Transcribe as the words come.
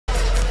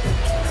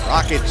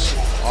Rockets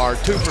are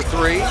 2 for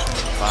 3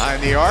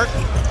 behind the arc.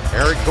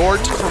 Eric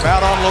Gordon from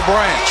out on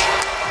LaBranch.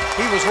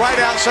 He was right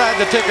outside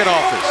the ticket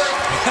office.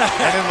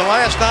 And in the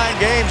last 9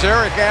 games,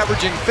 Eric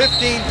averaging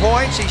 15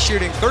 points. He's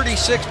shooting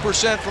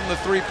 36% from the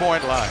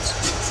three-point line.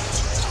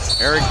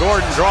 Eric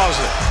Gordon draws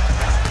it,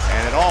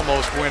 and it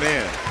almost went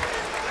in.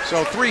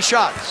 So 3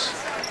 shots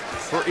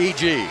for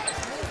E.G.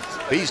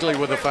 Beasley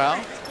with a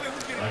foul.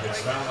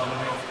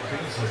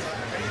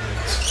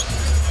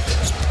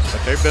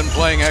 But they've been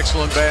playing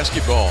excellent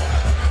basketball.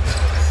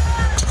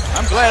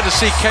 I'm glad to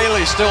see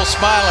Kaylee still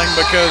smiling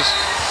because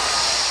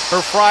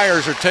her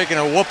Friars are taking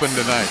a whooping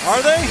tonight.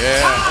 Are they?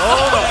 Yeah.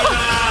 Oh.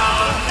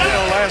 You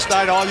know, last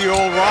night all you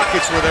old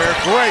Rockets were there.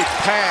 Great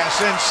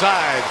pass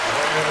inside.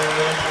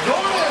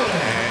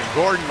 And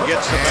Gordon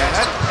gets the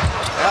man.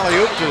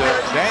 Alley-oop to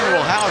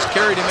Daniel House,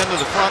 carried him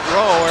into the front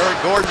row. Eric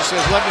Gordon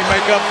says, let me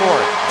make up for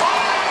it.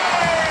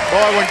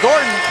 Boy, when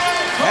Gordon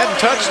hadn't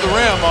touched the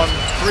rim on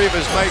 3 of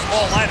his mates,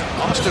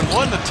 Austin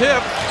won the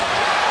tip.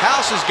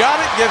 House has got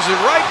it, gives it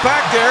right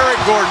back to Eric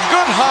Gordon.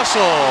 Good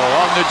hustle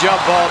on the jump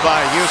ball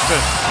by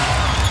Houston.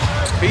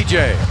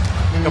 PJ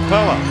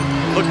Capella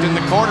looked in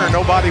the corner,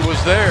 nobody was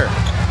there.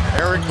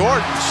 Eric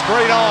Gordon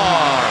straight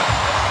on.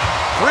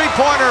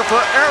 3-pointer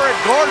for Eric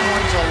Gordon.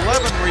 He's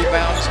 11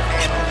 rebounds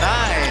and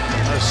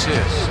 9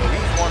 assists. So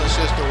he's 1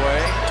 assist away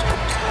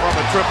from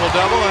a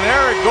triple-double, and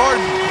Eric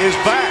Gordon is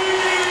back.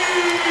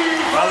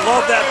 I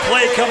love that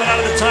play coming out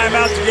of the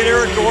timeout to get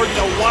Eric Gordon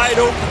a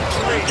wide-open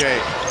 3. PJ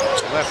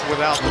left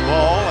without the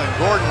ball, and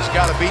Gordon's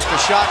got to beat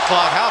the shot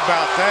clock. How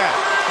about that?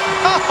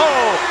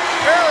 Oh,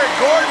 Eric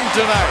Gordon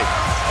tonight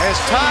has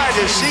tied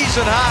his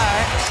season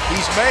high.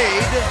 He's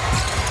made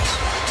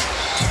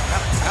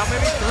how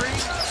many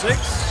threes? 6.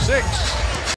 6.